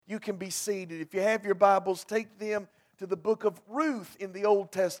you can be seated. If you have your Bibles, take them to the book of Ruth in the Old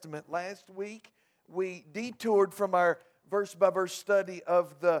Testament. Last week, we detoured from our verse-by-verse study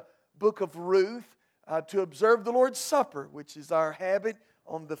of the book of Ruth to observe the Lord's Supper, which is our habit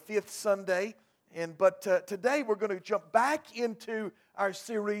on the fifth Sunday. But today we're going to jump back into our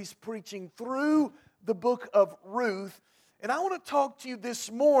series preaching through the book of Ruth. And I want to talk to you this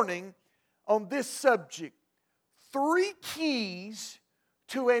morning on this subject: 3 keys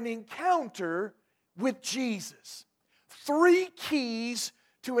to an encounter with Jesus. 3 keys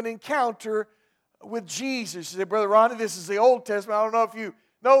to an encounter with Jesus. You say, Brother Ronnie, this is the Old Testament. I don't know if you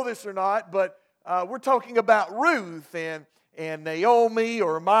know this or not, but we're talking about Ruth and Naomi,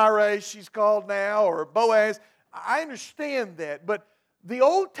 or Mara as she's called now, or Boaz. I understand that, but the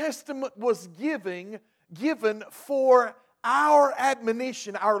Old Testament was given for our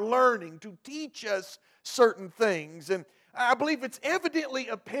admonition, our learning, to teach us certain things. And I believe it's evidently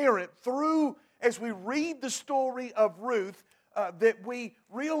apparent through, as we read the story of Ruth, that we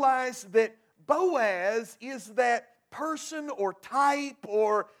realize that Boaz is that person or type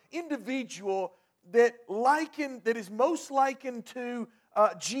or individual that is most likened to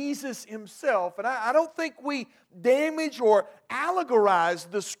Jesus himself. And I don't think we damage or allegorize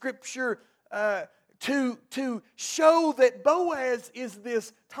the Scripture to show that Boaz is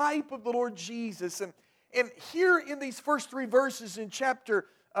this type of the Lord Jesus. And here in these first 3 verses in chapter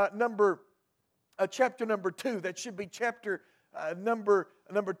number 2, that should be chapter number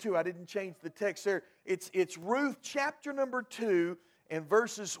 2. I didn't change the text there. It's Ruth chapter number 2 and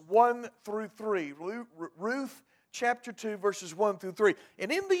verses 1 through 3. Ruth chapter 2 verses 1 through 3. And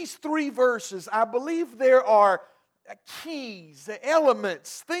in these 3 verses, I believe there are keys,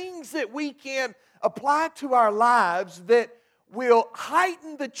 elements, things that we can apply to our lives that will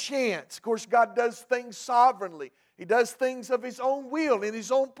heighten the chance. Of course, God does things sovereignly. He does things of His own will and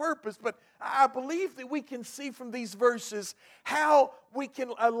His own purpose. But I believe that we can see from these verses how we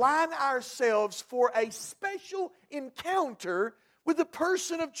can align ourselves for a special encounter with the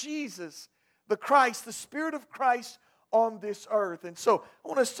person of Jesus, the Christ, the Spirit of Christ on this earth. And so I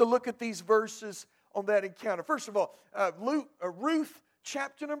want us to look at these verses on that encounter. First of all, Ruth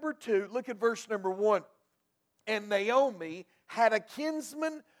chapter number 2, look at verse number 1. And Naomi had a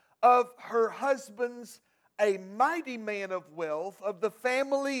kinsman of her husband's, a mighty man of wealth, of the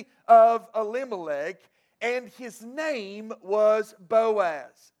family of Elimelech, and his name was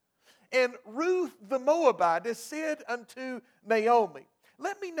Boaz. And Ruth the Moabitess said unto Naomi,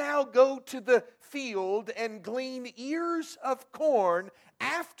 Let me now go to the field and glean ears of corn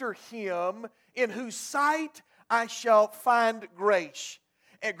after him in whose sight I shall find grace.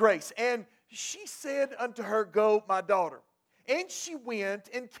 And she said unto her, Go, my daughter. And she went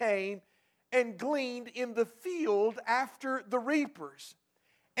and came and gleaned in the field after the reapers.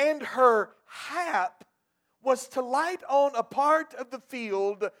 And her hap was to light on a part of the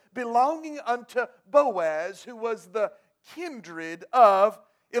field belonging unto Boaz, who was the kindred of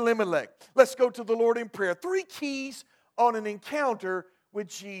Elimelech. Let's go to the Lord in prayer. 3 keys on an encounter with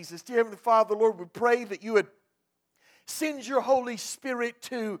Jesus. Dear Heavenly Father, Lord, we pray that you would send your Holy Spirit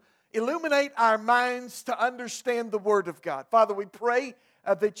to illuminate our minds to understand the Word of God. Father, we pray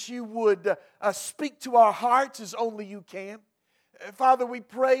that you would speak to our hearts as only you can. Father, we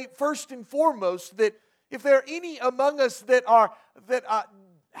pray first and foremost that if there are any among us that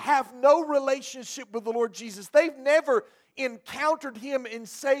have no relationship with the Lord Jesus, they've never encountered Him in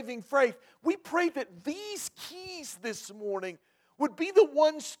saving faith, we pray that these keys this morning would be the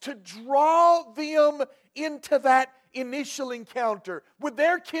ones to draw them into that initial encounter with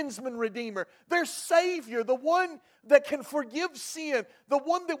their kinsman redeemer, their Savior, the one that can forgive sin, the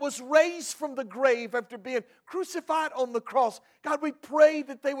one that was raised from the grave after being crucified on the cross. God, we pray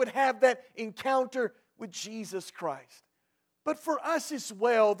that they would have that encounter with Jesus Christ. But for us as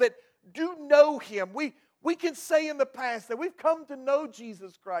well that do know Him, we can say in the past that we've come to know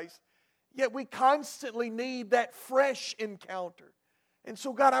Jesus Christ, yet we constantly need that fresh encounter. And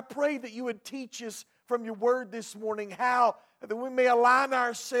so, God, I pray that you would teach us from your word this morning how that we may align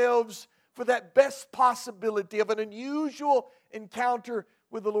ourselves for that best possibility of an unusual encounter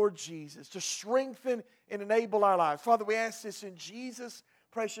with the Lord Jesus, to strengthen and enable our lives. Father, we ask this in Jesus'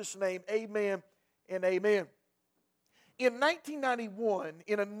 precious name. Amen and amen. In 1991,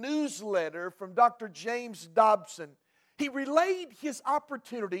 in a newsletter from Dr. James Dobson, he relayed his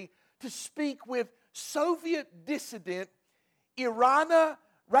opportunity to speak with Soviet dissident Irina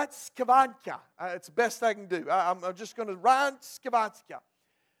Ratskovanka. It's the best I can do. I'm just going to Ratskovanka,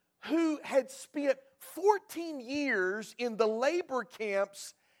 who had spent 14 years in the labor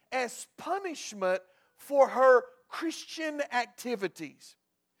camps as punishment for her Christian activities.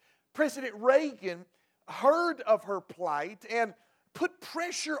 President Reagan heard of her plight and put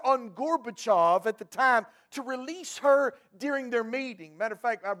pressure on Gorbachev at the time to release her during their meeting. Matter of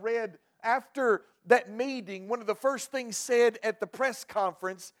fact, I read after that meeting, one of the first things said at the press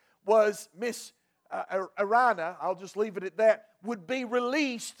conference was Miss Irina, I'll just leave it at that, would be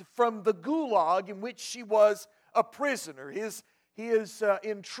released from the gulag in which she was a prisoner. His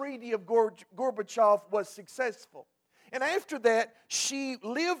entreaty of Gorbachev was successful. And after that, she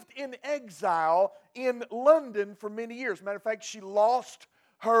lived in exile in London for many years. Matter of fact, she lost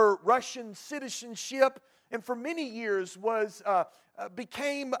her Russian citizenship and for many years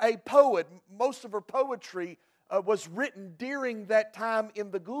became a poet. Most of her poetry was written during that time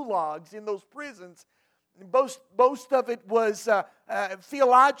in the gulags, in those prisons. Most of it was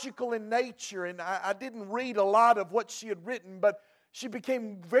theological in nature, and I didn't read a lot of what she had written, but she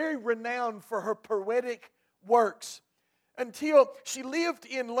became very renowned for her poetic works. Until she lived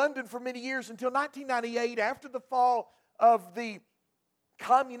in London for many years, until 1998, after the fall of the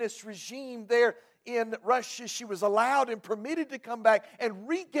communist regime there in Russia, she was allowed and permitted to come back and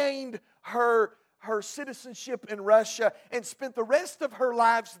regained her citizenship in Russia and spent the rest of her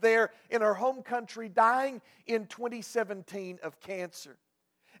lives there in her home country, dying in 2017 of cancer.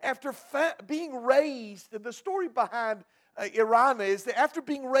 After being raised, the story behind Irina is that after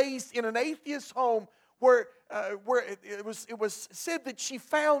being raised in an atheist home where it was said that she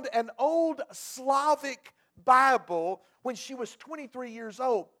found an old Slavic Bible when she was 23 years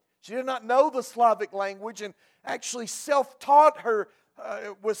old. She did not know the Slavic language and actually was self-taught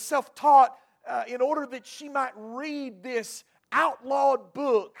in order that she might read this outlawed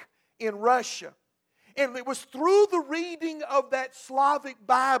book in Russia. And it was through the reading of that Slavic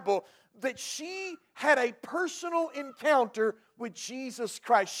Bible that she had a personal encounter with Jesus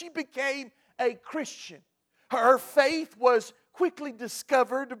Christ. She became a Christian. Her faith was quickly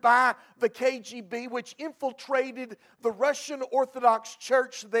discovered by the KGB, which infiltrated the Russian Orthodox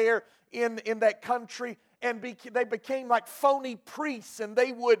Church there in that country, and they became like phony priests, and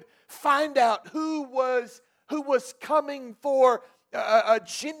they would find out who was coming for a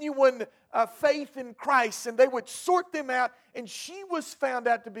genuine faith in Christ, and they would sort them out, and she was found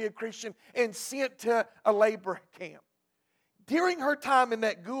out to be a Christian and sent to a labor camp. During her time in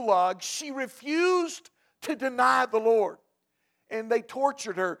that gulag, she refused to deny the Lord. And they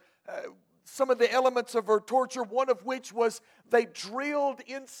tortured her. Some of the elements of her torture, one of which was they drilled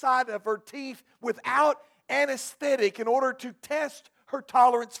inside of her teeth without anesthetic in order to test her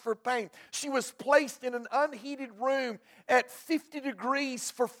tolerance for pain. She was placed in an unheated room at 50 degrees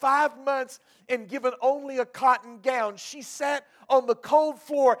for 5 months and given only a cotton gown. She sat on the cold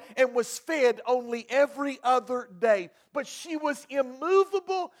floor and was fed only every other day. But she was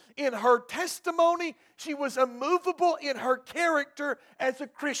immovable in her testimony. She was immovable in her character as a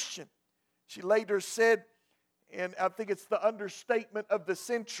Christian. She later said, and I think it's the understatement of the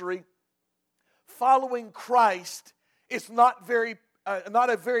century, following Christ is not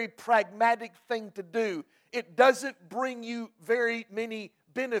a very pragmatic thing to do. It doesn't bring you very many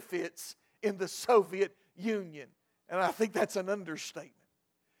benefits in the Soviet Union. And I think that's an understatement.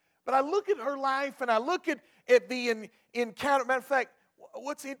 But I look at her life and I look at the encounter. Matter of fact,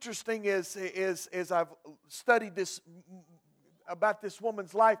 what's interesting is I've studied this about this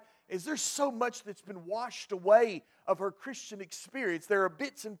woman's life, is there's so much that's been washed away of her Christian experience. There are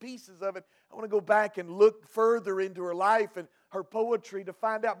bits and pieces of it. I want to go back and look further into her life and her poetry to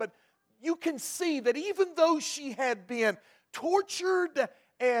find out. But you can see that even though she had been tortured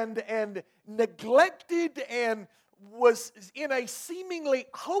and neglected and was in a seemingly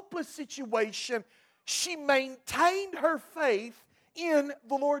hopeless situation, she maintained her faith in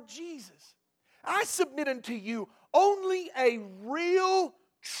the Lord Jesus. I submit unto you, only a real,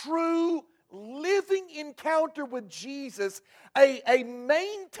 true, living encounter with Jesus, a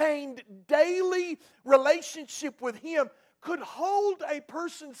maintained daily relationship with Him could hold a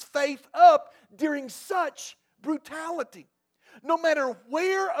person's faith up during such brutality. No matter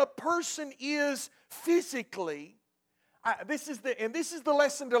where a person is physically, this is the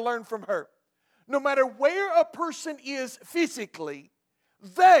lesson to learn from her. No matter where a person is physically,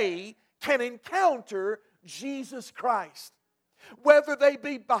 they can encounter Jesus Christ. Whether they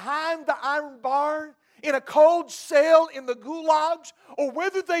be behind the iron bar, in a cold cell in the gulags, or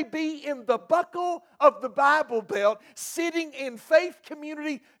whether they be in the buckle of the Bible Belt, sitting in Faith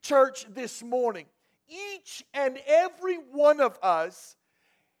Community Church this morning. Each and every one of us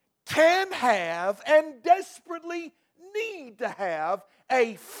can have and desperately need to have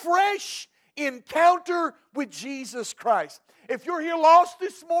a fresh encounter with Jesus Christ. If you're here lost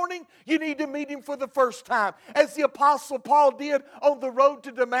this morning, you need to meet Him for the first time, as the Apostle Paul did on the road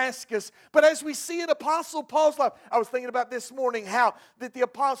to Damascus. But as we see in Apostle Paul's life, I was thinking about this morning how that the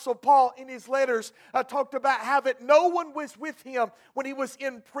Apostle Paul in his letters talked about how that no one was with him when he was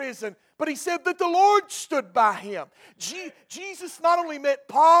in prison. But he said that the Lord stood by him. Jesus not only met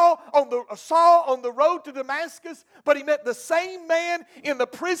Saul on the road to Damascus, but he met the same man in the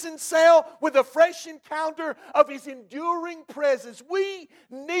prison cell with a fresh encounter of His enduring presence. We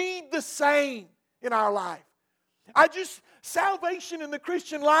need the same in our life. Salvation in the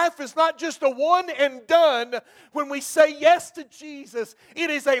Christian life is not just a one and done when we say yes to Jesus.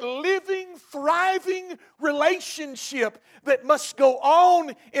 It is a living, thriving relationship that must go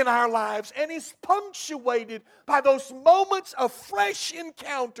on in our lives and is punctuated by those moments of fresh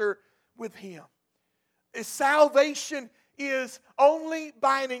encounter with Him. Salvation is only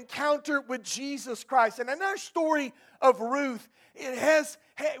by an encounter with Jesus Christ. And in our story of Ruth,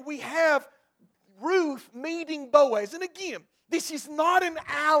 we have Ruth meeting Boaz. And again, this is not an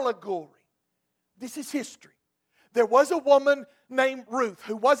allegory. This is history. There was a woman named Ruth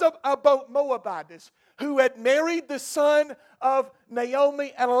who was a Moabitess who had married the son of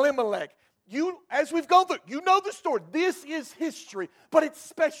Naomi and Elimelech. As we've gone through, you know the story. This is history, but it's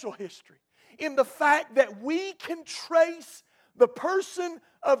special history in the fact that we can trace the person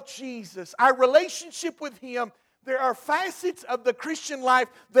of Jesus, our relationship with Him. There are facets of the Christian life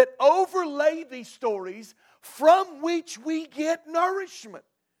that overlay these stories from which we get nourishment.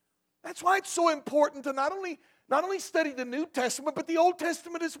 That's why it's so important to not only study the New Testament, but the Old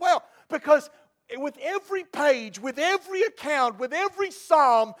Testament as well. Because with every page, with every account, with every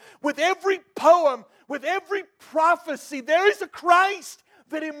psalm, with every poem, with every prophecy, there is a Christ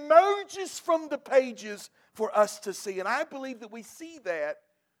that emerges from the pages for us to see. And I believe that we see that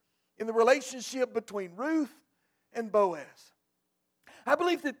in the relationship between Ruth and Boaz. I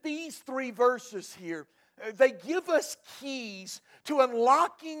believe that these three verses here, they give us keys to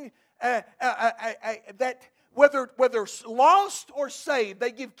unlocking that whether lost or saved,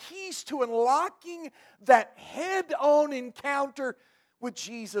 they give keys to unlocking that head-on encounter with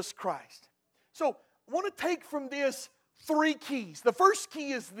Jesus Christ. So I want to take from this three keys. The first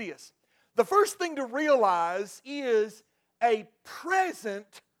key is this. The first thing to realize is a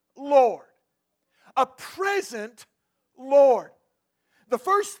present Lord. A present Lord. The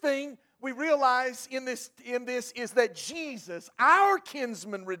first thing we realize in this is that Jesus, our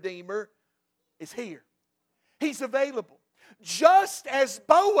kinsman redeemer, is here. He's available. Just as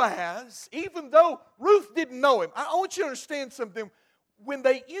Boaz, even though Ruth didn't know him, I want you to understand something. When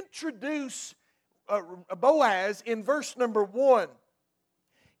they introduce Boaz in verse number 1,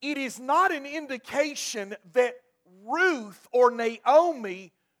 it is not an indication that Ruth or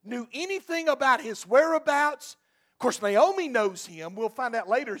Naomi knew anything about his whereabouts. Of course, Naomi knows him. We'll find out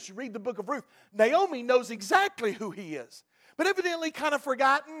later as you read the book of Ruth. Naomi knows exactly who he is. But evidently kind of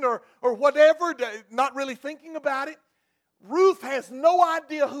forgotten or whatever, not really thinking about it. Ruth has no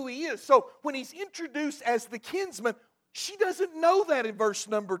idea who he is. So when he's introduced as the kinsman, she doesn't know that in verse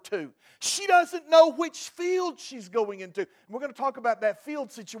number 2. She doesn't know which field she's going into. And we're going to talk about that field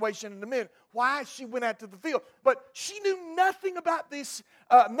situation in a minute, why she went out to the field. But she knew nothing about this,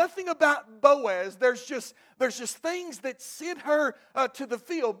 nothing about Boaz. There's just things that sent her to the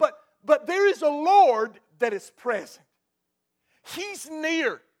field. But there is a Lord that is present. He's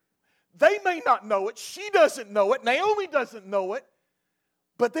near. They may not know it. She doesn't know it. Naomi doesn't know it.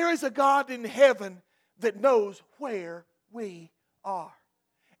 But there is a God in heaven that knows where we are.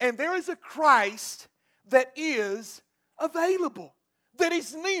 And there is a Christ that is available, that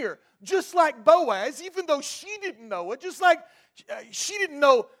is near. Just like Boaz, even though she didn't know it, just like she didn't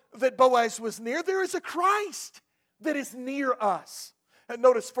know that Boaz was near, there is a Christ that is near us. And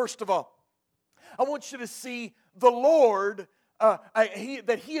notice, first of all, I want you to see the Lord,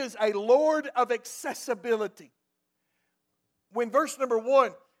 that He is a Lord of accessibility. When verse number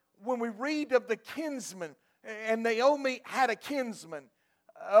 1, when we read of the kinsman, and Naomi had a kinsman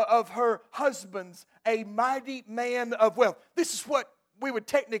of her husband's, a mighty man of wealth. This is what we would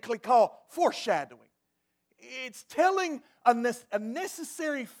technically call foreshadowing. It's telling a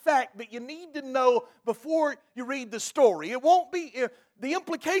necessary fact that you need to know before you read the story. It won't be, the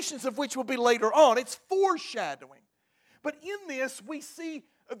implications of which will be later on. It's foreshadowing. But in this, we see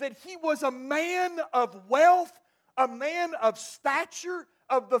that he was a man of wealth, a man of stature,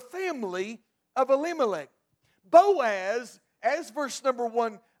 of the family of Elimelech. Boaz, as verse number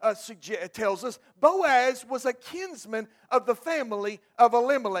 1 tells us, Boaz was a kinsman of the family of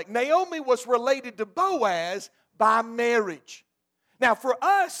Elimelech. Naomi was related to Boaz by marriage. Now for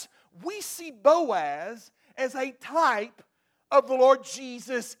us, we see Boaz as a type of the Lord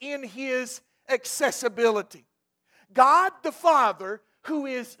Jesus in His accessibility. God the Father, who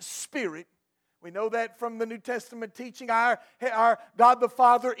is Spirit. We know that from the New Testament teaching. Our God the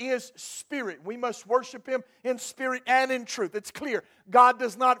Father is Spirit. We must worship Him in spirit and in truth. It's clear. God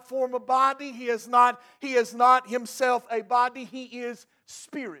does not form a body. He is not Himself a body. He is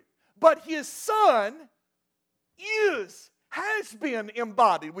Spirit. But His Son has been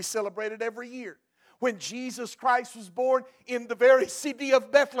embodied. We celebrate it every year. When Jesus Christ was born in the very city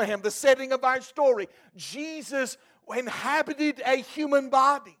of Bethlehem, the setting of our story, Jesus inhabited a human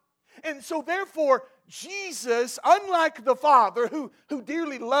body. And so therefore, Jesus, unlike the Father who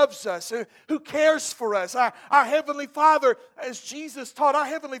dearly loves us, who cares for us, our Heavenly Father, as Jesus taught, our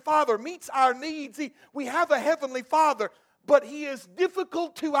Heavenly Father meets our needs. We have a Heavenly Father, but He is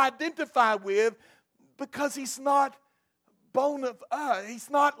difficult to identify with because He's not bone of us. He's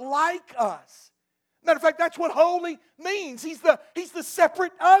not like us. Matter of fact, that's what holy means. He's the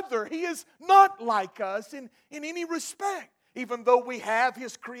separate other. He is not like us in any respect. Even though we have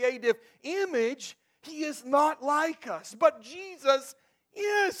His creative image, He is not like us. But Jesus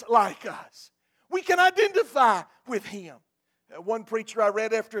is like us. We can identify with Him. One preacher I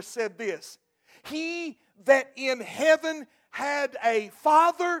read after said this: He that in heaven had a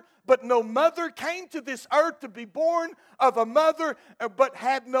father but no mother came to this earth to be born of a mother but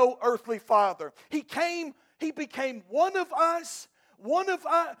had no earthly father. He became one of us.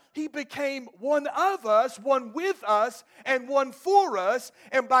 He became one of us, one with us, and one for us.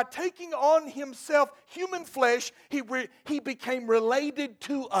 And by taking on Himself human flesh, He became related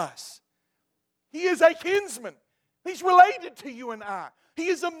to us. He is a kinsman. He's related to you and I. He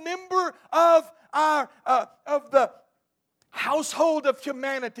is a member of the household of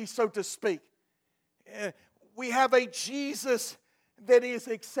humanity, so to speak. We have a Jesus that is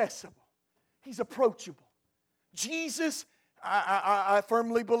accessible. He's approachable. Jesus, I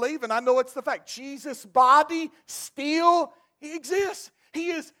firmly believe, and I know it's the fact, Jesus' body still exists.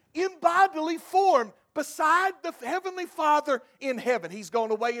 He is in bodily form beside the Heavenly Father in heaven. He's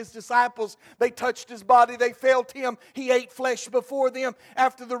gone away. His disciples, they touched His body. They felt Him. He ate flesh before them.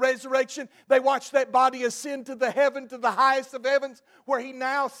 After the resurrection, they watched that body ascend to the heaven, to the highest of heavens, where He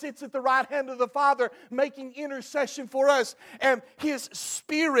now sits at the right hand of the Father, making intercession for us. And His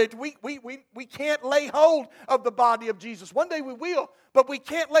Spirit, we can't lay hold of the body of Jesus. One day we will, but we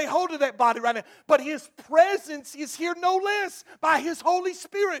can't lay hold of that body right now. But His presence is here no less by His Holy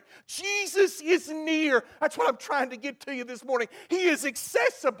Spirit. Jesus is near. That's what I'm trying to get to you this morning. He is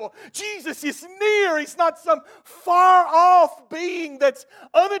accessible. Jesus is near. He's not some far off being that's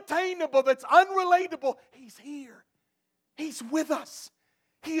unattainable, that's unrelatable. He's here. He's with us.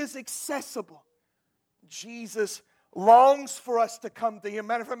 He is accessible. Jesus longs for us to come to Him.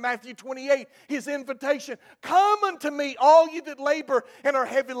 Matter of fact, Matthew 28, His invitation, come unto me, all you that labor and are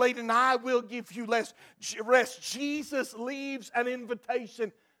heavy laden, and I will give you rest. Jesus leaves an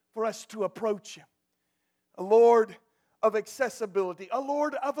invitation for us to approach Him. A Lord of accessibility, a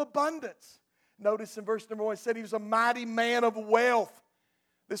Lord of abundance. Notice in verse number 1, it said He was a mighty man of wealth.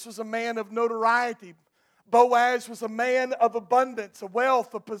 This was a man of notoriety. Boaz was a man of abundance, of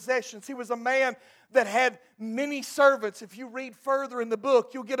wealth, of possessions. He was a man that had many servants. If you read further in the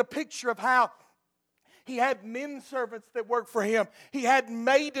book, you'll get a picture of how he had men servants that worked for him. He had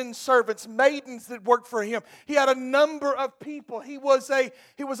maiden servants, maidens that worked for him. He had a number of people. He was a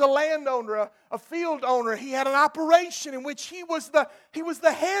landowner, a field owner. He had an operation in which he was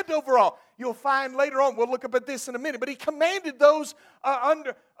the head overall. You'll find later on, we'll look up at this in a minute, but he commanded those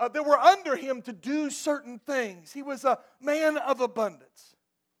that were under him to do certain things. He was a man of abundance.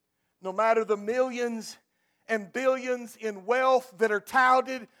 No matter the millions and billions in wealth that are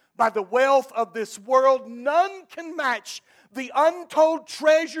touted by the wealth of this world, none can match the untold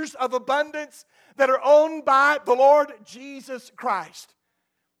treasures of abundance that are owned by the Lord Jesus Christ.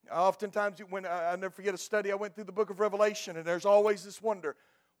 Oftentimes, when I never forget a study, I went through the book of Revelation, and there's always this wonder,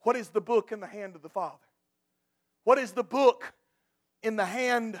 what is the book in the hand of the Father? What is the book in the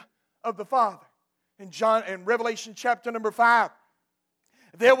hand of the Father? In Revelation chapter number 5,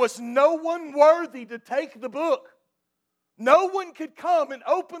 there was no one worthy to take the book. No one could come and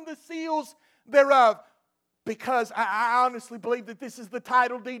open the seals thereof, because I honestly believe that this is the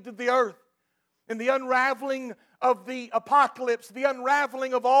title deed to the earth. And the unraveling of the apocalypse, the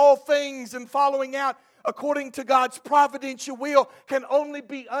unraveling of all things and following out according to God's providential will can only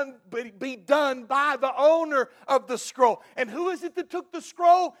be done by the owner of the scroll. And who is it that took the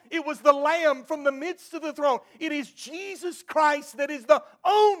scroll? It was the Lamb from the midst of the throne. It is Jesus Christ that is the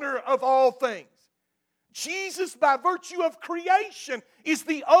owner of all things. Jesus, by virtue of creation, is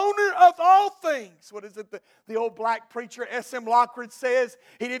the owner of all things. What is it the old black preacher S.M. Lockridge says?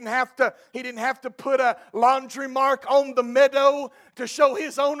 He didn't have to put a laundry mark on the meadow to show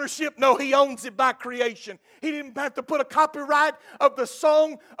his ownership. No, he owns it by creation. He didn't have to put a copyright of the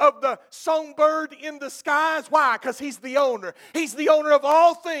song of the songbird in the skies. Why? Because he's the owner. He's the owner of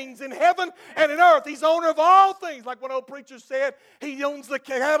all things in heaven and in earth. He's the owner of all things. Like one old preacher said, he owns the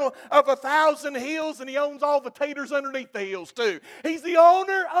cattle of 1,000 hills, and he owns all the taters underneath the hills too. He's the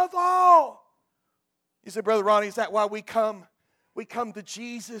owner of all. You say, Brother Ronnie, is that why we come? We come to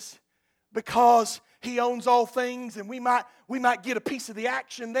Jesus because He owns all things and we might get a piece of the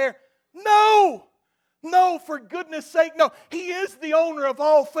action there? No! No, for goodness sake, no. He is the owner of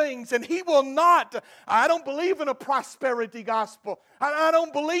all things, and He will not. I don't believe in a prosperity gospel. I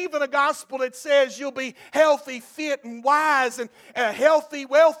don't believe in a gospel that says you'll be healthy, fit, and wise, and healthy,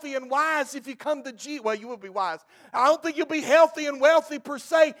 wealthy, and wise if you come to Jesus. Well, you will be wise. I don't think you'll be healthy and wealthy per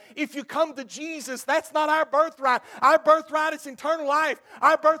se if you come to Jesus. That's not our birthright. Our birthright is eternal life.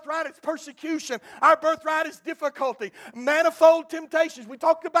 Our birthright is persecution. Our birthright is difficulty, manifold temptations. We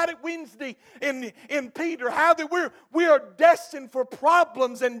talked about it Wednesday in Peter, how that we are destined for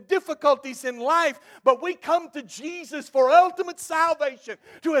problems and difficulties in life, but we come to Jesus for ultimate salvation,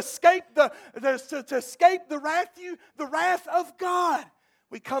 to escape the wrath of God.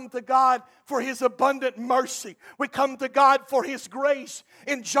 We come to God for His abundant mercy. We come to God for His grace.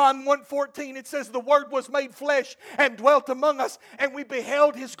 In John 1:14 it says, the Word was made flesh and dwelt among us, and we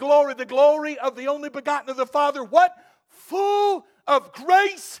beheld His glory, the glory of the only begotten of the Father. What? Full of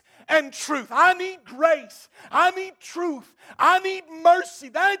grace and truth. I need grace. I need truth. I need mercy.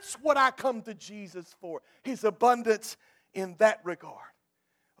 That's what I come to Jesus for. His abundance in that regard.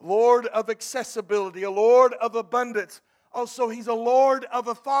 Lord of accessibility, a Lord of abundance. Also, He's a Lord of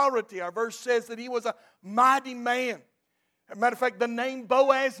authority. Our verse says that He was a mighty man. As a matter of fact, the name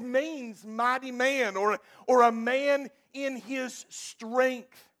Boaz means mighty man, or a man in his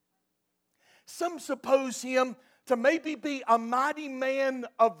strength. Some suppose him to maybe be a mighty man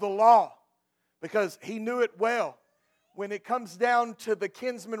of the law, because he knew it well. When it comes down to the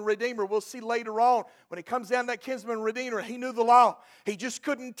kinsman redeemer, we'll see later on, when it comes down to that kinsman redeemer, he knew the law. He just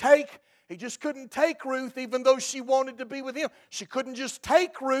couldn't take Ruth, even though she wanted to be with him. She couldn't just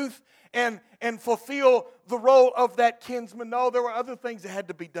take Ruth and fulfill the role of that kinsman. No, there were other things that had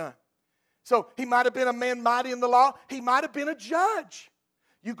to be done. So he might have been a man mighty in the law. He might have been a judge.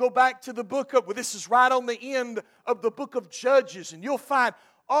 You go back to the book of, well, this is right on the end of the book of Judges, and you'll find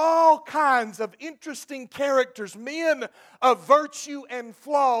all kinds of interesting characters, men of virtue and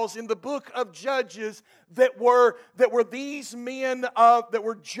flaws in the book of Judges that were these men that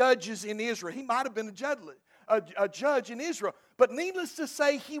were judges in Israel. He might have been a judge in Israel, but needless to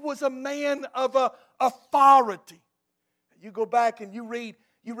say, he was a man of authority. You go back and you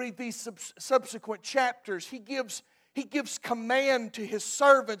read these subsequent chapters. He gives command to his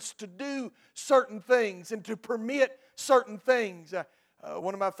servants to do certain things and to permit certain things.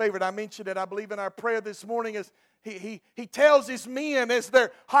 One of my favorite, I mentioned it, I believe in our prayer this morning, is he tells his men as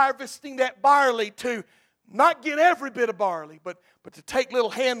they're harvesting that barley to not get every bit of barley, but to take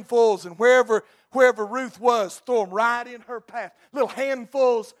little handfuls, and wherever Ruth was, throw them right in her path. Little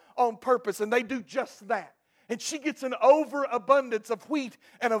handfuls on purpose, and they do just that. And she gets an overabundance of wheat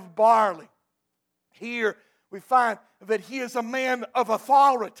and of barley. Here we find that he is a man of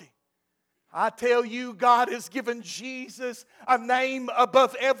authority. I tell you, God has given Jesus a name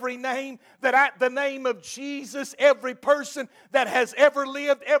above every name, that at the name of Jesus, every person that has ever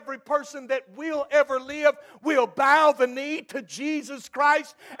lived, every person that will ever live, will bow the knee to Jesus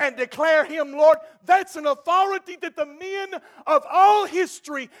Christ and declare Him Lord. That's an authority that the men of all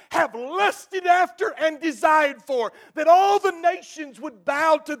history have lusted after and desired for, that all the nations would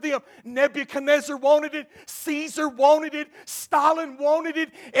bow to them. Nebuchadnezzar wanted it, Caesar wanted it, Stalin wanted it,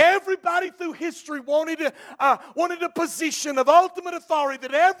 everybody through history wanted a position of ultimate authority,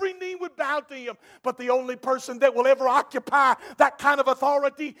 that every knee would bow to him. But the only person that will ever occupy that kind of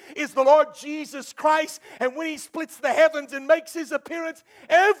authority is the Lord Jesus Christ. And when He splits the heavens and makes His appearance,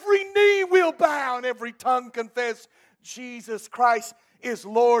 every knee will bow and every tongue confess Jesus Christ is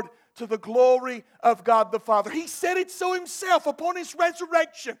Lord, to the glory of God the Father. He said it so Himself upon His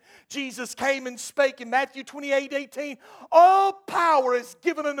resurrection. Jesus came and spake in Matthew 28:18, all power is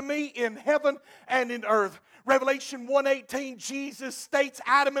given unto me in heaven and in earth. Revelation 1:18, Jesus states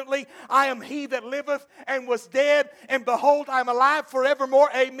adamantly, I am He that liveth and was dead, and behold, I am alive forevermore,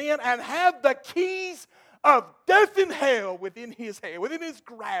 amen, and have the keys of death and hell within His hand, within His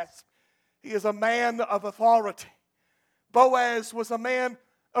grasp. He is a man of authority. Boaz was a man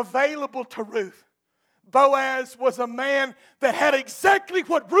available to Ruth. Boaz was a man that had exactly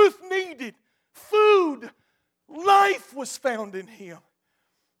what Ruth needed. Food. Life was found in him.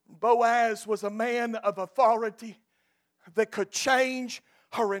 Boaz was a man of authority that could change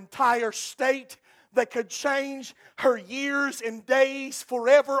her entire state, that could change her years and days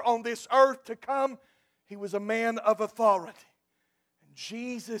forever on this earth to come. He was a man of authority. And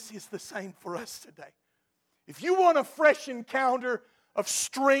Jesus is the same for us today. If you want a fresh encounter of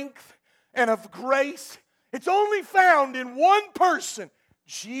strength and of grace, it's only found in one person,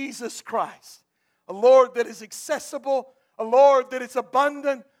 Jesus Christ. A Lord that is accessible, a Lord that is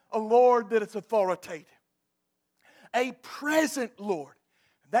abundant, a Lord that is authoritative. A present Lord.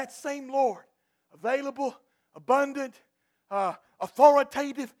 That same Lord, available, abundant,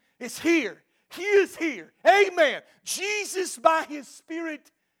 authoritative, is here. He is here. Amen. Jesus, by His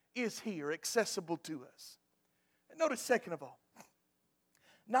Spirit, is here, accessible to us. And notice, second of all,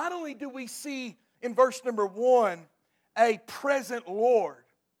 not only do we see in verse number 1 a present Lord,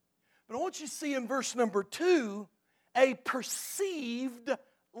 but I want you to see in verse number 2 a perceived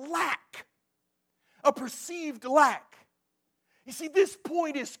lack. A perceived lack. You see, this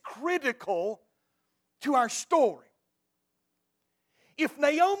point is critical to our story. If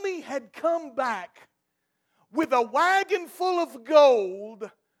Naomi had come back with a wagon full of gold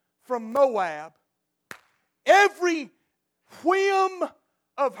from Moab, every whim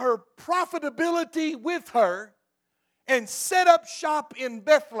of her profitability with her, and set up shop in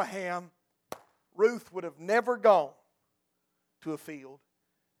Bethlehem, Ruth would have never gone to a field,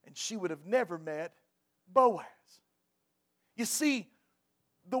 and she would have never met Boaz. You see,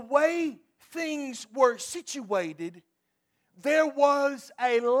 the way things were situated, there was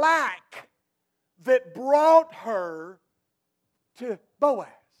a lack that brought her to Boaz.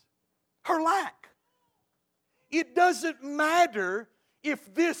 Her lack. It doesn't matter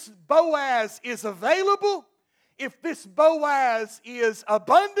if this Boaz is available, if this Boaz is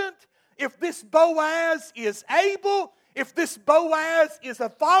abundant, if this Boaz is able, if this Boaz is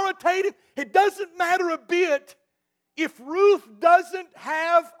authoritative. It doesn't matter a bit if Ruth doesn't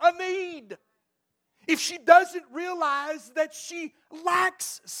have a need. If she doesn't realize that she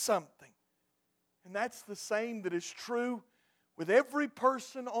lacks something. And that's the same that is true with every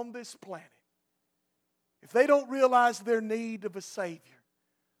person on this planet. If they don't realize their need of a Savior,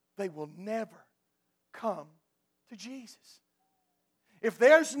 they will never come to Jesus. If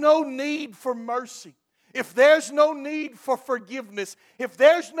there's no need for mercy, if there's no need for forgiveness, if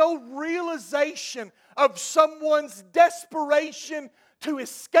there's no realization of someone's desperation to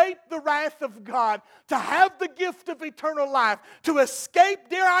escape the wrath of God, to have the gift of eternal life, to escape,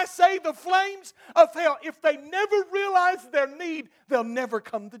 dare I say, the flames of hell, if they never realize their need, they'll never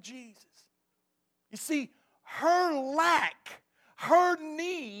come to Jesus. You see, her lack, her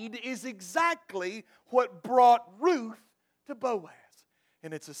need is exactly what brought Ruth to Boaz.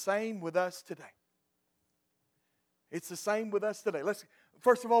 And it's the same with us today. It's the same with us today.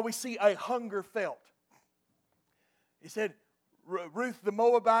 First of all, we see a hunger felt. He said, Ruth the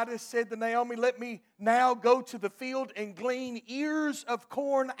Moabitess said to Naomi, "Let me now go to the field and glean ears of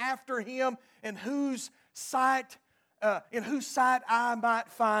corn after him, in whose sight I might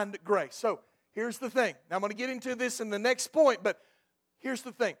find grace." So here's the thing. Now I'm going to get into this in the next point, but here's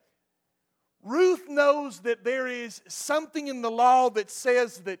the thing. Ruth knows that there is something in the law that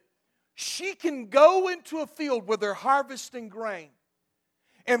says that she can go into a field where they're harvesting grain,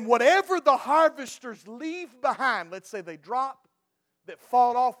 and whatever the harvesters leave behind, let's say they drop, that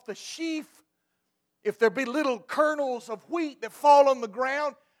fall off the sheaf, if there be little kernels of wheat that fall on the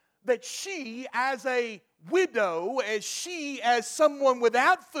ground, that she, as a widow, as someone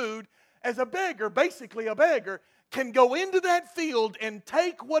without food, as a beggar, basically a beggar, can go into that field and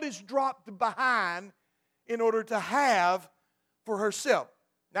take what is dropped behind in order to have for herself.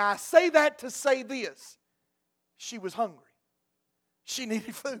 Now, I say that to say this. She was hungry. She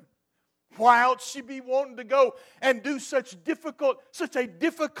needed food. Why else she be wanting to go and do such a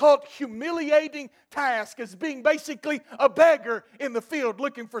difficult, humiliating task as being basically a beggar in the field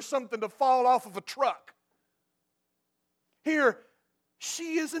looking for something to fall off of a truck? Here,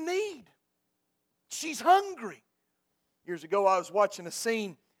 she is in need. She's hungry. Years ago, I was watching a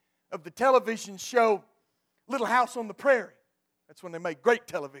scene of the television show Little House on the Prairie. That's when they made great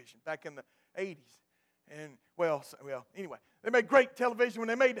television, back in the 80s. And, anyway, they made great television when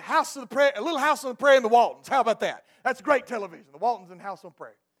they made a Little House on the Prairie and the Waltons. How about that? That's great television, the Waltons and House on the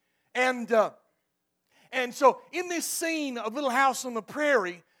Prairie. And so in this scene of Little House on the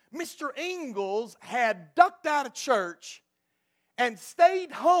Prairie, Mr. Ingalls had ducked out of church and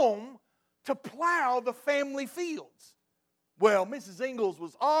stayed home to plow the family fields. Well, Mrs. Ingalls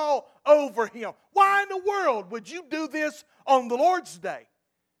was all over him. Why in the world would you do this on the Lord's Day?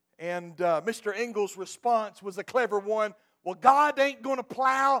 And Mr. Ingalls' response was a clever one. Well, God ain't going to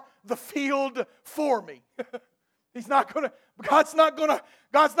plow the field for me. God's not going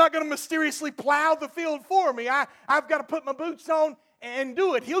to mysteriously plow the field for me. I've got to put my boots on and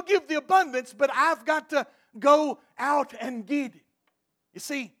do it. He'll give the abundance, but I've got to go out and get it. You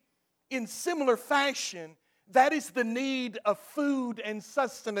see, in similar fashion, that is the need of food and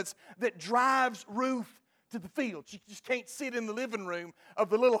sustenance that drives Ruth to the field. She just can't sit in the living room of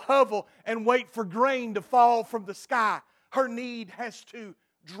the little hovel and wait for grain to fall from the sky. Her need has to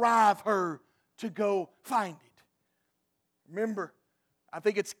drive her to go find it. Remember, I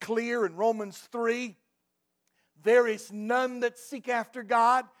think it's clear in Romans 3, there is none that seek after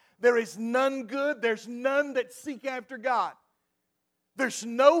God. There is none good. There's none that seek after God. There's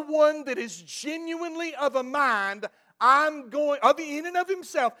no one that is genuinely of a mind, in and of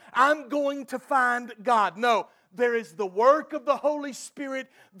himself, I'm going to find God. No, there is the work of the Holy Spirit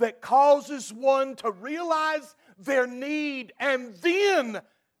that causes one to realize their need and then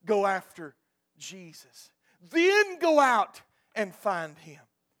go after Jesus. Then go out and find Him.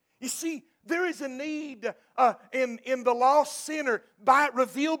 You see, there is a need in the lost sinner,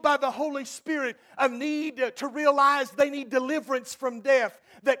 revealed by the Holy Spirit, a need to realize they need deliverance from death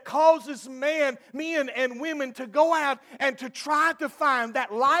that causes men and women to go out and to try to find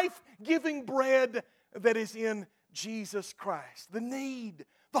that life-giving bread that is in Jesus Christ. The need,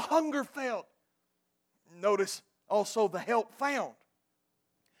 the hunger felt. Notice also the help found.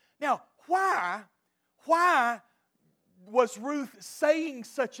 Now, why was Ruth saying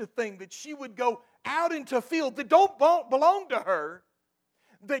such a thing, that she would go out into a field that don't belong to her,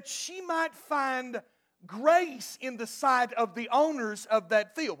 that she might find grace in the sight of the owners of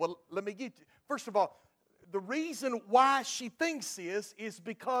that field? Well, let me get you. First of all, the reason why she thinks this is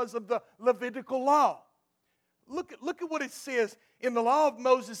because of the Levitical law. Look at what it says in the law of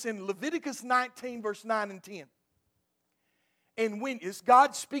Moses in Leviticus 19, verse 9 and 10. And when is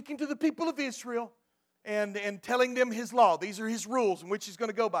God speaking to the people of Israel and telling them His law? These are His rules in which He's going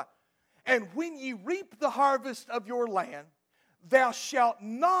to go by. And when ye reap the harvest of your land, thou shalt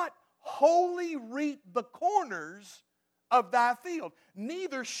not wholly reap the corners of thy field,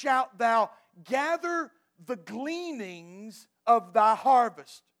 neither shalt thou gather the gleanings of thy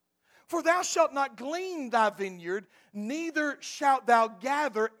harvest. For thou shalt not glean thy vineyard, neither shalt thou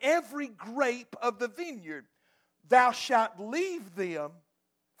gather every grape of the vineyard. Thou shalt leave them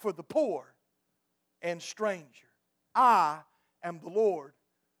for the poor and stranger. I am the Lord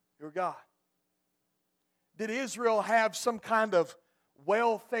your God. Did Israel have some kind of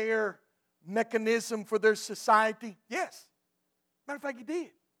welfare mechanism for their society? Yes. Matter of fact, He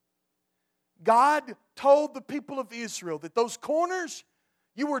did. God told the people of Israel that those corners,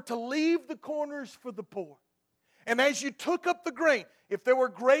 you were to leave the corners for the poor. And as you took up the grain, if there were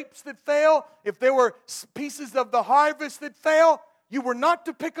grapes that fell, if there were pieces of the harvest that fell, you were not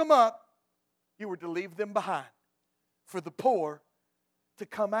to pick them up. You were to leave them behind for the poor to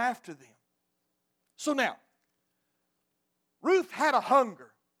come after them. So now, Ruth had a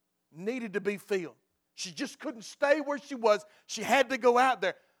hunger, needed to be filled. She just couldn't stay where she was. She had to go out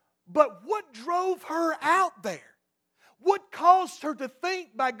there. But what drove her out there? What caused her to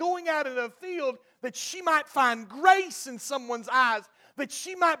think by going out in a field that she might find grace in someone's eyes, that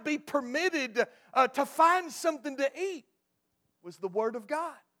she might be permitted to find something to eat? Was the Word of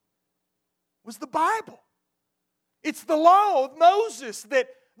God. Was the Bible. It's the law of Moses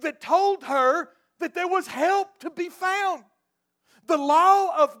that told her that there was help to be found. The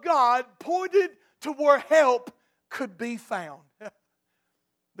law of God pointed to where help could be found.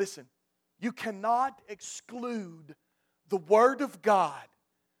 Listen, you cannot exclude the Word of God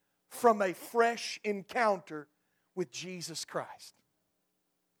from a fresh encounter with Jesus Christ.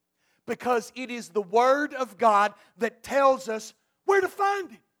 Because it is the Word of God that tells us where to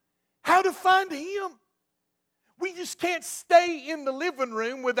find Him, how to find Him. We just can't stay in the living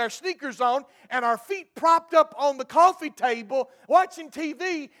room with our sneakers on and our feet propped up on the coffee table watching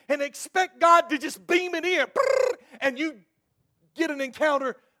TV and expect God to just beam it in. And you get an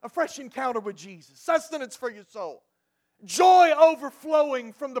encounter, a fresh encounter with Jesus. Sustenance for your soul. Joy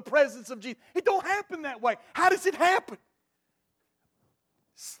overflowing from the presence of Jesus. It don't happen that way. How does it happen?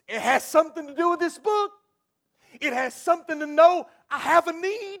 It has something to do with this book. It has something to know I have a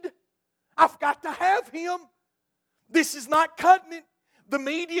need. I've got to have Him. This is not cutting it. The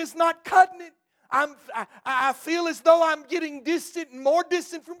media is not cutting it. I feel as though I'm getting distant and more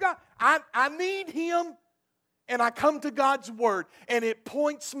distant from God. I need Him. And I come to God's Word, and it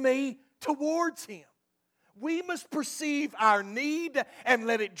points me towards Him. We must perceive our need and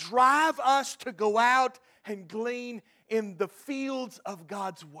let it drive us to go out and glean in the fields of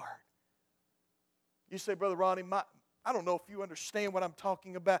God's Word. You say, Brother Ronnie, I don't know if you understand what I'm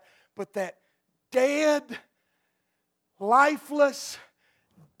talking about, but that dead, lifeless,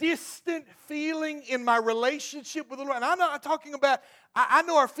 distant feeling in my relationship with the Lord. And I'm not talking about, I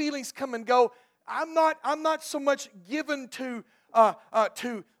know our feelings come and go. I'm not so much given to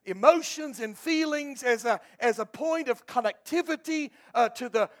emotions and feelings as a point of connectivity to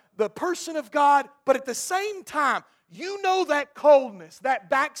the person of God, but at the same time, you know that coldness, that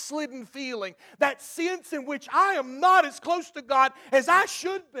backslidden feeling, that sense in which I am not as close to God as I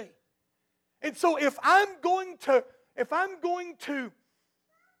should be. And so if I'm going to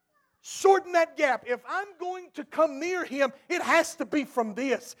shorten that gap, if I'm going to come near Him, it has to be from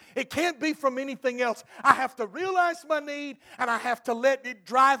this. It can't be from anything else. I have to realize my need, and I have to let it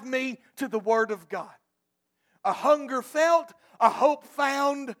drive me to the Word of God. A hunger felt, a hope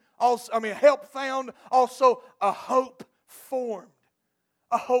found, help found, also a hope formed.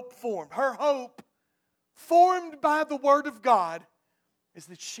 A hope formed. Her hope, formed by the Word of God, is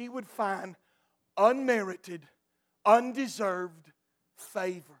that she would find unmerited, undeserved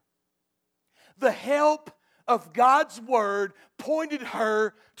favor. The help of God's Word pointed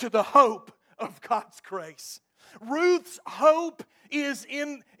her to the hope of God's grace. Ruth's hope is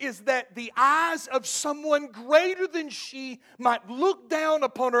that the eyes of someone greater than she might look down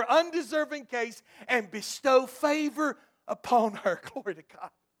upon her undeserving case and bestow favor upon her. Glory to God.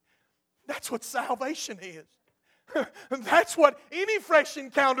 That's what salvation is. That's what any fresh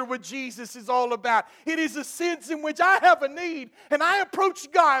encounter with Jesus is all about. It is a sense in which I have a need and I approach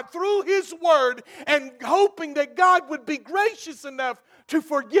God through His Word and hoping that God would be gracious enough to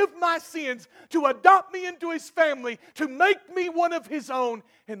forgive my sins, to adopt me into His family, to make me one of His own,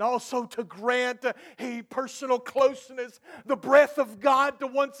 and also to grant a personal closeness, the breath of God to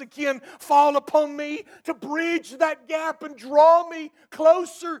once again fall upon me, to bridge that gap and draw me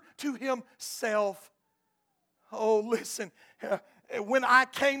closer to Himself. Oh, listen, when I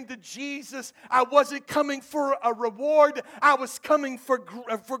came to Jesus, I wasn't coming for a reward. I was coming for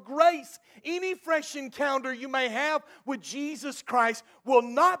grace. Any fresh encounter you may have with Jesus Christ will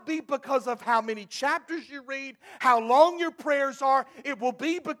not be because of how many chapters you read, how long your prayers are. It will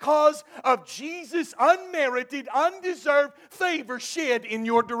be because of Jesus' unmerited, undeserved favor shed in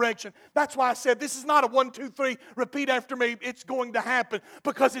your direction. That's why I said this is not a 1, 2, 3, repeat after me, it's going to happen.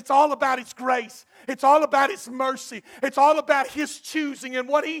 Because it's all about His grace. It's all about His mercy. It's all about His choosing and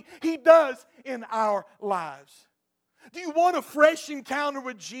what He does in our lives. Do you want a fresh encounter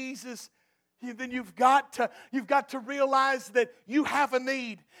with Jesus? Then you've got to realize that you have a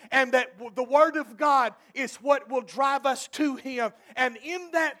need and that the Word of God is what will drive us to Him. And in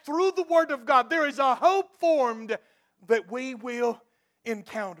that, through the Word of God, there is a hope formed that we will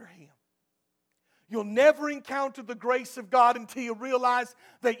encounter Him. You'll never encounter the grace of God until you realize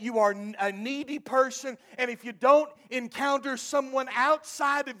that you are a needy person. And if you don't encounter someone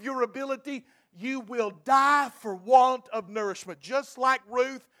outside of your ability, you will die for want of nourishment. Just like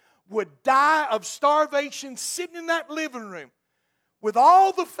Ruth would die of starvation sitting in that living room with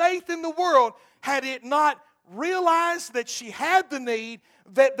all the faith in the world, had it not realized that she had the need,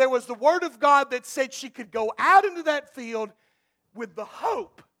 that there was the Word of God that said she could go out into that field with the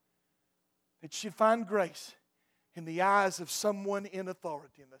hope that she'd find grace in the eyes of someone in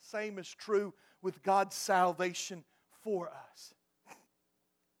authority. And the same is true with God's salvation for us.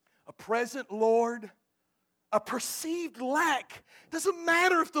 A present Lord, a perceived lack. Doesn't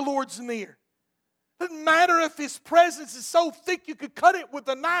matter if the Lord's near. Doesn't matter if His presence is so thick you could cut it with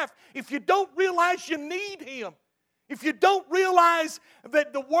a knife. If you don't realize you need Him, if you don't realize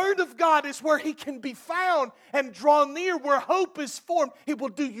that the Word of God is where He can be found and draw near, where hope is formed, it will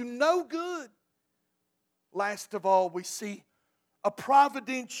do you no good. Last of all, we see a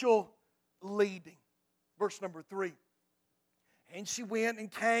providential leading. Verse number 3. And she went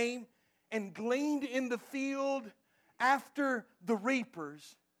and came and gleaned in the field after the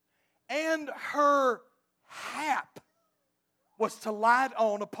reapers, and her hap was to light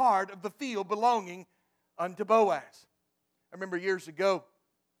on a part of the field belonging unto Boaz. I remember years ago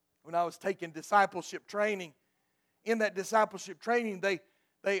when I was taking discipleship training. In that discipleship training,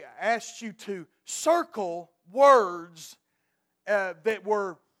 they asked you to circle words that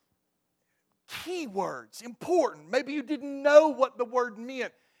were key words, important. Maybe you didn't know what the word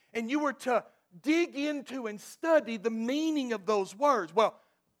meant, and you were to dig into and study the meaning of those words. Well,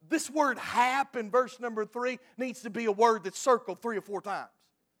 this word hap in verse number 3 needs to be a word that's circled 3 or 4 times.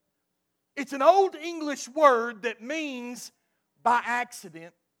 It's an old English word that means by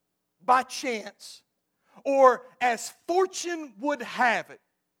accident, by chance, or as fortune would have it.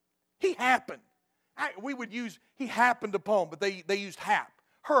 He happened. We would use he happened upon, but they used hap.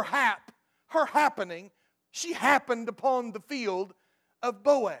 Her happening, she happened upon the field of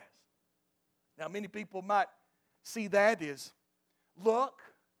Boaz. Now, many people might see that as luck.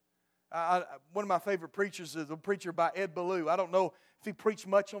 One of my favorite preachers is a preacher by Ed Ballou. I don't know if he preached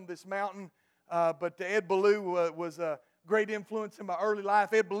much on this mountain, but Ed Ballou was a great influence in my early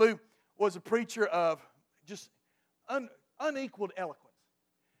life. Ed Ballou was a preacher of just unequaled eloquence.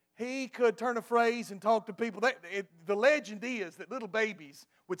 He could turn a phrase and talk to people. The legend is that little babies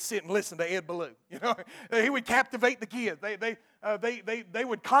would sit and listen to Ed Ballou. You know, he would captivate the kids. They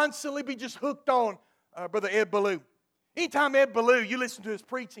would constantly be just hooked on Brother Ed Ballou. Anytime Ed Ballou, you listen to his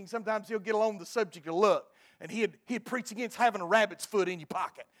preaching, sometimes he'll get along the subject of luck, and he'd preach against having a rabbit's foot in your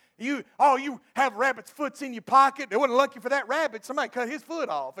pocket. You have rabbit's foots in your pocket. They wasn't lucky for that rabbit. Somebody cut his foot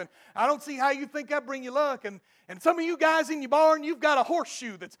off. And I don't see how you think that bring you luck. And some of you guys in your barn, you've got a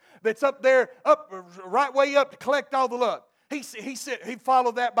horseshoe that's up there, right way up to collect all the luck. He said, he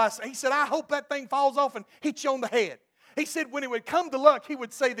followed that by saying, he said, I hope that thing falls off and hits you on the head. He said when it would come to luck, he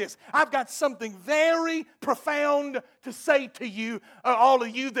would say this, I've got something very profound to say to you, all of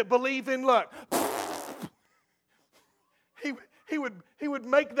you that believe in luck. He would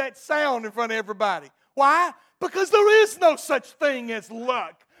make that sound in front of everybody. Why? Because there is no such thing as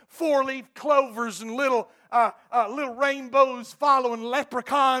luck. Four-leaf clovers and little rainbows following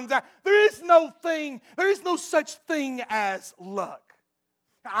leprechauns. There is no such thing as luck.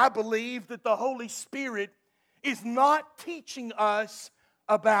 I believe that the Holy Spirit is not teaching us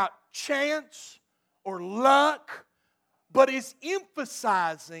about chance or luck, but is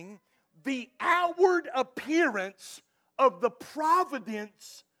emphasizing the outward appearance of the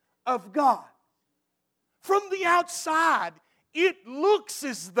providence of God. From the outside, it looks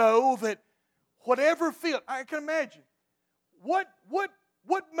as though that whatever field, I can imagine, what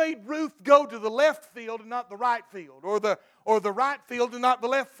made Ruth go to the left field and not the right field, or the right field and not the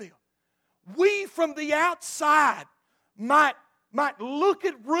left field? We from the outside might look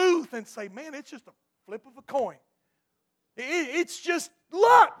at Ruth and say, man, it's just a flip of a coin. It's just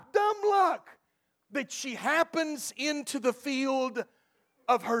luck, dumb luck, that she happens into the field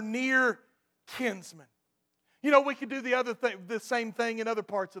of her near kinsman. You know, we could do the same thing in other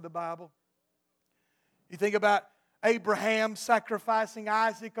parts of the Bible. You think about Abraham sacrificing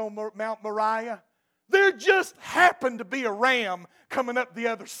Isaac on Mount Moriah. There just happened to be a ram coming up the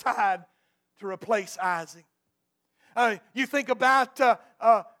other side to replace Isaac. You think about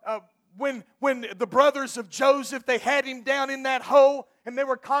when the brothers of Joseph, they had him down in that hole and they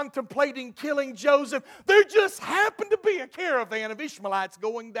were contemplating killing Joseph. There just happened to be a caravan of Ishmaelites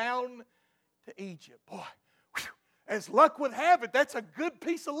going down to Egypt. Boy, as luck would have it, that's a good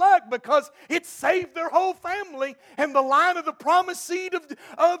piece of luck because it saved their whole family and the line of the promised seed of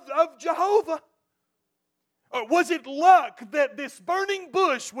Jehovah. Or was it luck that this burning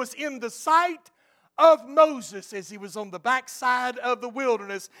bush was in the sight of Moses as he was on the backside of the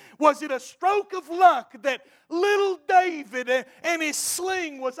wilderness? Was it a stroke of luck that little David and his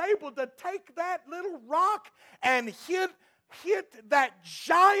sling was able to take that little rock and hit that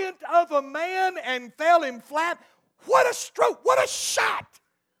giant of a man and fell him flat? What a stroke! What a shot!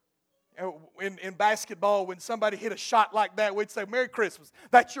 In basketball, when somebody hit a shot like that, we'd say, Merry Christmas.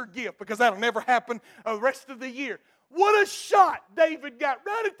 That's your gift, because that'll never happen the rest of the year. What a shot David got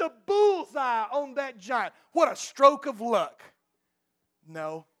right at the bullseye on that giant. What a stroke of luck.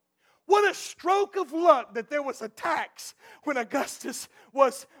 No. What a stroke of luck that there was a tax when Augustus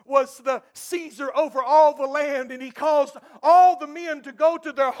was the Caesar over all the land, and he caused all the men to go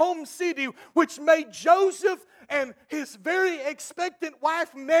to their home city, which made Joseph and his very expectant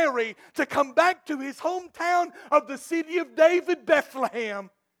wife Mary to come back to his hometown of the city of David, Bethlehem,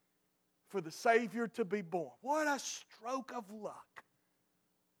 for the Savior to be born. What a stroke of luck.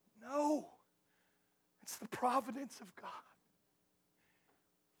 No, it's the providence of God.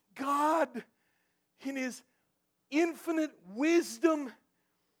 God, in His infinite wisdom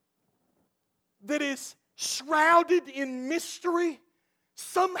that is shrouded in mystery,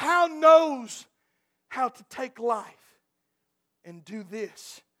 somehow knows how to take life and do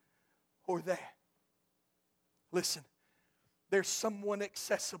this or that. Listen, there's someone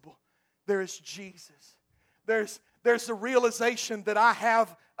accessible. There's Jesus. There's the realization that I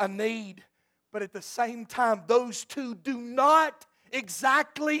have a need, but at the same time, those two do not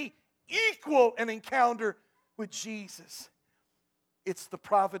exactly equal an encounter with Jesus. It's the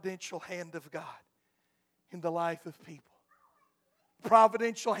providential hand of God in the life of people. The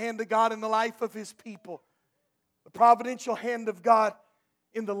providential hand of God in the life of His people. The providential hand of God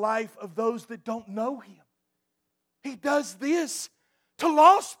in the life of those that don't know Him. He does this to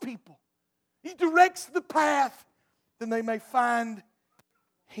lost people. He directs the path that they may find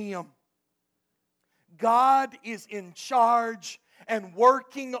Him. God is in charge and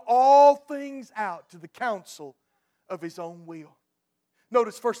working all things out to the counsel of His own will.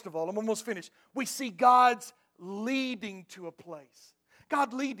 Notice, first of all, I'm almost finished. We see God's leading to a place.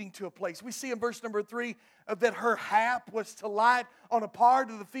 God leading to a place. We see in verse number 3 that her hap was to light on a part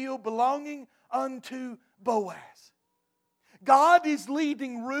of the field belonging unto Boaz. God is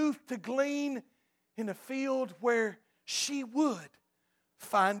leading Ruth to glean in a field where she would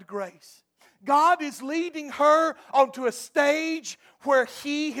find grace. God is leading her onto a stage where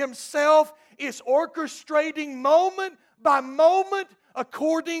He Himself is orchestrating moment by moment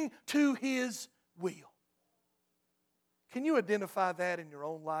according to His will. Can you identify that in your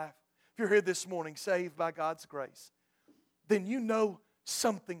own life? If you're here this morning, saved by God's grace, then you know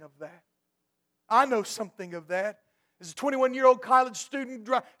something of that. I know something of that. As a 21-year-old college student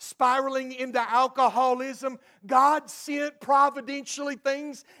spiraling into alcoholism, God sent providentially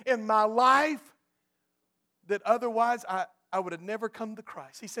things in my life that otherwise I would have never come to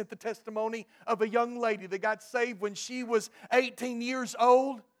Christ. He sent the testimony of a young lady that got saved when she was 18 years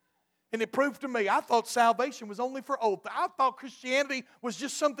old. And it proved to me, I thought salvation was only for old. I thought Christianity was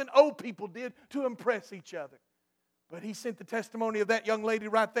just something old people did to impress each other. But he sent the testimony of that young lady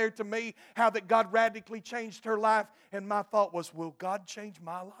right there to me, how that God radically changed her life. And my thought was, will God change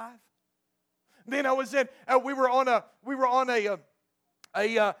my life? Then I was in, I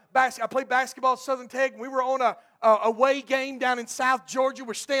played basketball at Southern Tech, and we were on a away game down in South Georgia.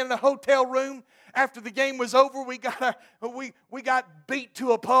 We're staying in a hotel room. After the game was over, we got beat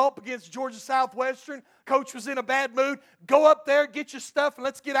to a pulp against Georgia Southwestern. Coach was in a bad mood. Go up there, get your stuff, and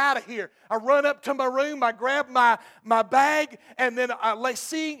let's get out of here. I run up to my room. I grab my bag, and then I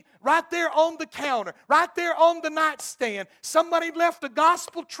see right there on the counter, right there on the nightstand, somebody left a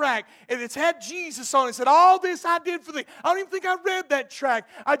gospel tract, and it's had Jesus on it. It said, all this I did for thee. I don't even think I read that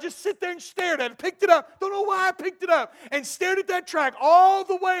tract. I just sit there and stared at it, picked it up. Don't know why I picked it up, and stared at that tract all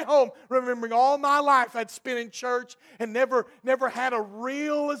the way home, remembering all my life I'd spent in church and never had a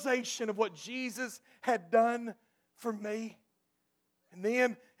realization of what Jesus had done for me. And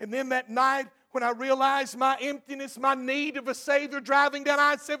then that night, when I realized my emptiness, my need of a Savior, driving down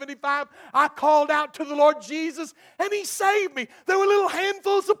I-75, I called out to the Lord Jesus, and He saved me. There were little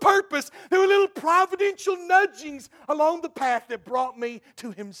handfuls of purpose. There were little providential nudgings along the path that brought me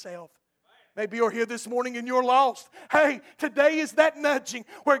to Himself. Maybe you're here this morning and you're lost. Hey, today is that nudging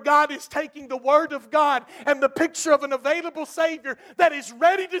where God is taking the Word of God and the picture of an available Savior that is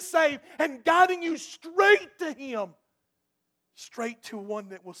ready to save and guiding you straight to Him. Straight to one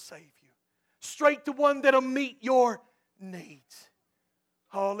that will save you. Straight to one that will meet your needs.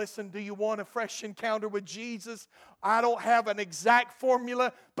 Oh, listen, do you want a fresh encounter with Jesus? I don't have an exact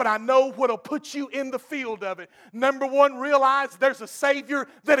formula, but I know what will put you in the field of it. Number one, realize there's a Savior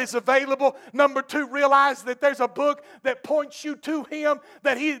that is available. Number two, realize that there's a book that points you to Him,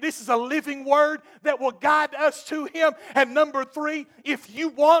 that this is a living Word that will guide us to Him. And number three, if you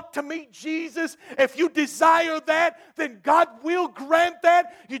want to meet Jesus, if you desire that, then God will grant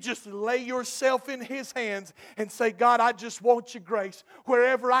that. You just lay yourself in His hands and say, God, I just want your grace.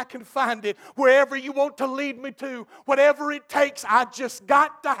 Wherever I can find it, wherever you want to lead me to, whatever it takes, I just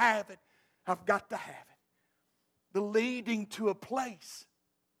got to have it. I've got to have it. The leading to a place,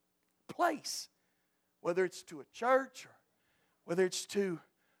 whether it's to a church or whether it's to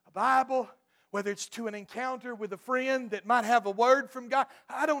a Bible, whether it's to an encounter with a friend that might have a word from God,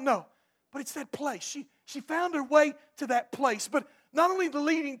 I don't know. But it's that place. She found her way to that place. But not only the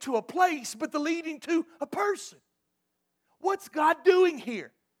leading to a place, but the leading to a person. What's God doing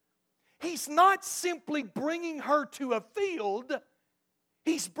here? He's not simply bringing her to a field.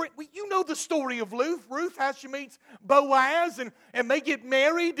 You know the story of Ruth, how she meets Boaz, and they get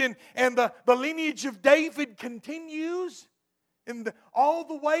married, and the lineage of David continues, and all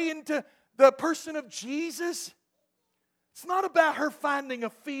the way into the person of Jesus. It's not about her finding a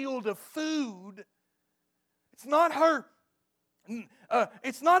field of food. It's not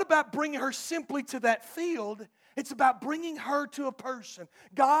about bringing her simply to that field. It's about bringing her to a person.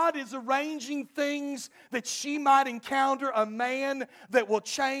 God is arranging things that she might encounter a man that will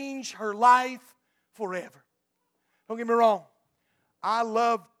change her life forever. Don't get me wrong. I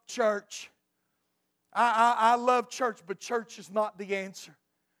love church. I love church, but church is not the answer.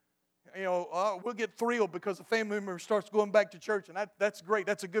 You know, we'll get thrilled because a family member starts going back to church, and that's great.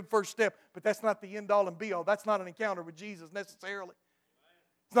 That's a good first step, but that's not the end all and be all. That's not an encounter with Jesus necessarily.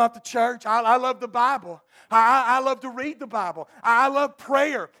 It's not the church. I love the Bible. I love to read the Bible. I love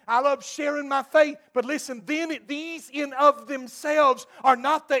prayer. I love sharing my faith. But listen, these in of themselves are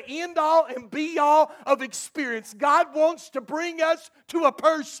not the end all and be all of experience. God wants to bring us to a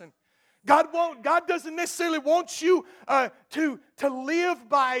person. God doesn't necessarily want you to live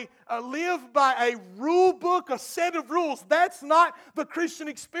by a rule book, a set of rules. That's not the Christian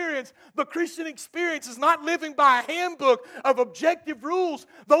experience. The Christian experience is not living by a handbook of objective rules.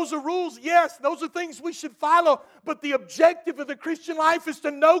 Those are rules, yes, those are things we should follow. But the objective of the Christian life is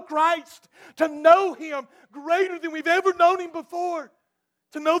to know Christ, to know Him greater than we've ever known Him before.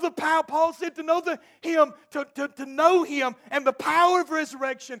 To know the power, Paul said, to know Him, to know Him and the power of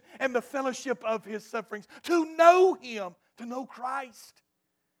resurrection and the fellowship of His sufferings. To know Him, to know Christ,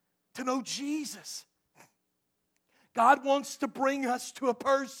 to know Jesus. God wants to bring us to a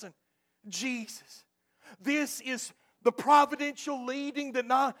person, Jesus. This is the providential leading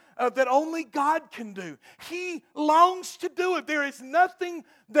that only God can do. He longs to do it. There is nothing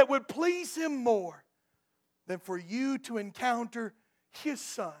that would please Him more than for you to encounter His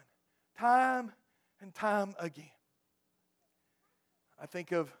Son, time and time again. I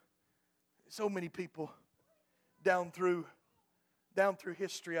think of so many people down through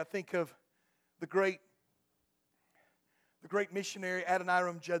history. I think of the great missionary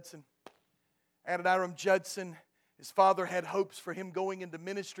Adoniram Judson. Adoniram Judson, his father had hopes for him going into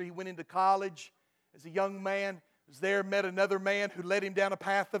ministry. He went into college as a young man. Was there, met another man who led him down a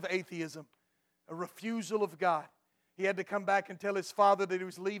path of atheism, a refusal of God. He had to come back and tell his father that he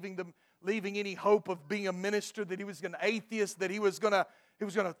was leaving any hope of being a minister, that he was an atheist, that he was going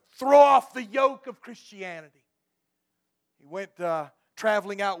to throw off the yoke of Christianity. He went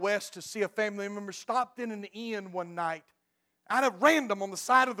traveling out west to see a family member, stopped in an inn one night, out of random on the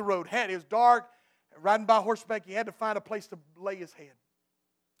side of the road. It was dark, riding by horseback, he had to find a place to lay his head.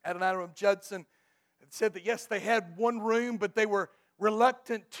 Adoniram Judson said that yes, they had one room, but they were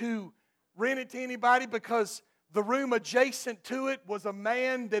reluctant to rent it to anybody because the room adjacent to it was a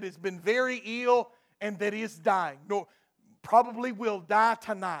man that has been very ill and that is dying. No, probably will die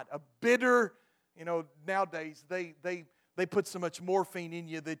tonight. A bitter, nowadays they put so much morphine in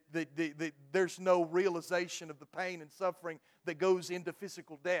you that there's no realization of the pain and suffering that goes into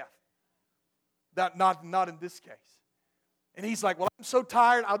physical death. Not in this case. And he's like, well, I'm so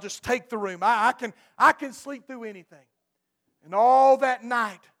tired, I'll just take the room. I can sleep through anything. And all that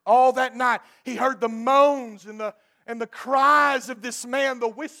night, he heard the moans and the cries of this man, the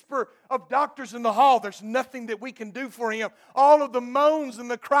whisper of doctors in the hall. There's nothing that we can do for him. All of the moans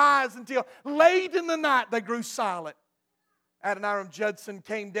and the cries until late in the night they grew silent. Adoniram Judson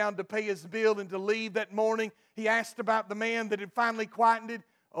came down to pay his bill and to leave that morning. He asked about the man that had finally quieted.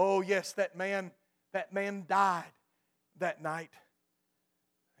 Oh yes, that man died that night.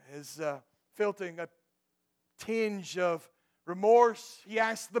 As feeling a tinge of remorse, he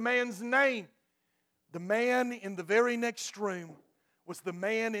asked the man's name. The man in the very next room was the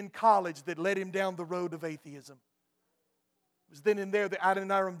man in college that led him down the road of atheism. It was then and there that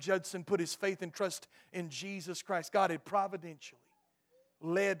Adoniram Judson put his faith and trust in Jesus Christ. God had providentially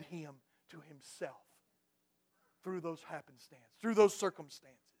led him to Himself through those happenstances, through those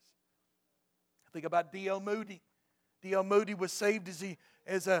circumstances. I think about D.L. Moody. D.L. Moody was saved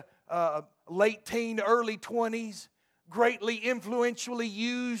as a late teen, early 20s. Greatly influentially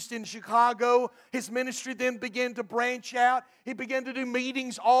used in Chicago. His ministry then began to branch out. He began to do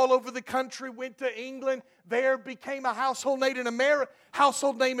meetings all over the country, went to England. There became a household name in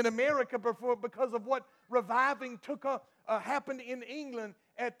America because of what reviving happened in England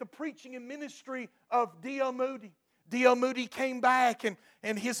at the preaching and ministry of D.L. Moody. D.L. Moody came back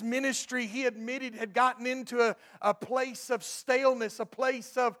and his ministry, he admitted, had gotten into a place of staleness, a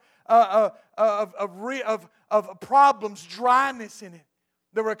place of problems, dryness in it.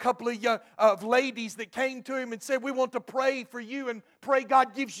 There were a couple of ladies that came to him and said, we want to pray for you and pray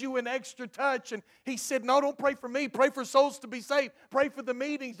God gives you an extra touch. And he said, no, don't pray for me. Pray for souls to be saved. Pray for the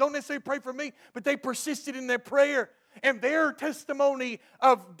meetings. Don't necessarily pray for me. But they persisted in their prayer. And their testimony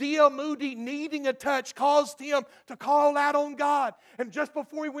of D.L. Moody needing a touch caused him to call out on God. And just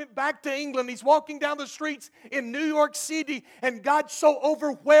before he went back to England, he's walking down the streets in New York City, and God so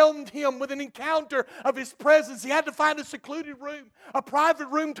overwhelmed him with an encounter of His presence. He had to find a secluded room, a private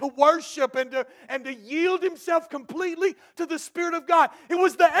room to worship and to yield himself completely to the Spirit of God. It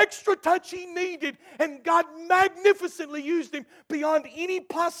was the extra touch he needed, and God magnificently used him beyond any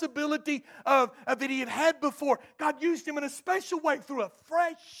possibility that he had had before. God used him in a special way through a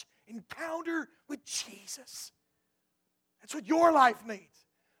fresh encounter with Jesus. That's what your life needs.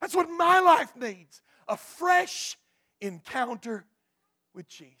 That's what my life needs. A fresh encounter with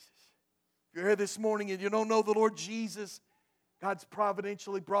Jesus. If you're here this morning and you don't know the Lord Jesus, God's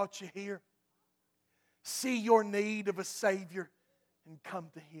providentially brought you here. See your need of a Savior and come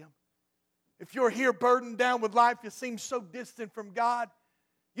to Him. If you're here burdened down with life, you seem so distant from God.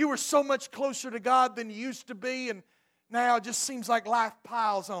 You were so much closer to God than you used to be, and now it just seems like life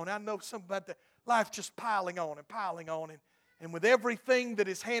piles on. I know something about that. Life just piling on and piling on. And with everything that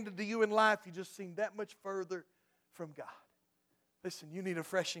is handed to you in life, you just seem that much further from God. Listen, you need a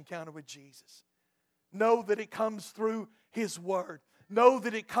fresh encounter with Jesus. Know that it comes through His Word. Know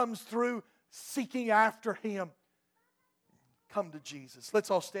that it comes through seeking after Him. Come to Jesus.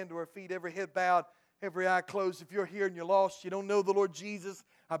 Let's all stand to our feet, every head bowed, every eye closed. If you're here and you're lost, you don't know the Lord Jesus,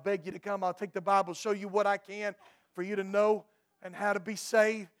 I beg you to come. I'll take the Bible, show you what I can for you to know and how to be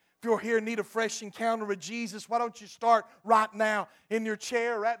saved. If you're here and need a fresh encounter with Jesus, why don't you start right now in your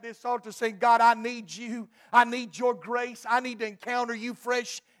chair or at this altar saying, God, I need you. I need your grace. I need to encounter you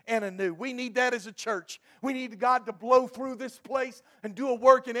fresh and anew. We need that as a church. We need God to blow through this place and do a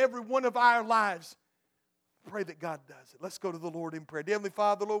work in every one of our lives. Pray that God does it. Let's go to the Lord in prayer. Dear Heavenly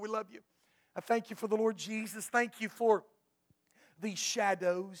Father, Lord, we love you. I thank you for the Lord Jesus. Thank you for these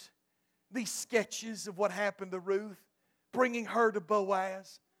shadows, these sketches of what happened to Ruth, bringing her to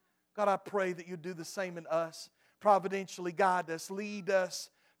Boaz. God, I pray that you do the same in us. Providentially guide us, lead us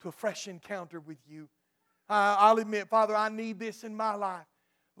to a fresh encounter with you. I'll admit, Father, I need this in my life.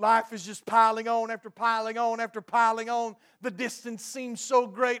 Life is just piling on after piling on after piling on. The distance seems so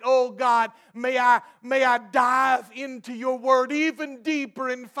great. Oh God, may I dive into your word even deeper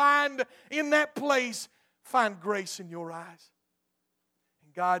and find in that place, find grace in your eyes.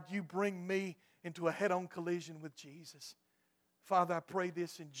 And God, you bring me into a head-on collision with Jesus. Father, I pray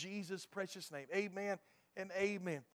this in Jesus' precious name. Amen and amen.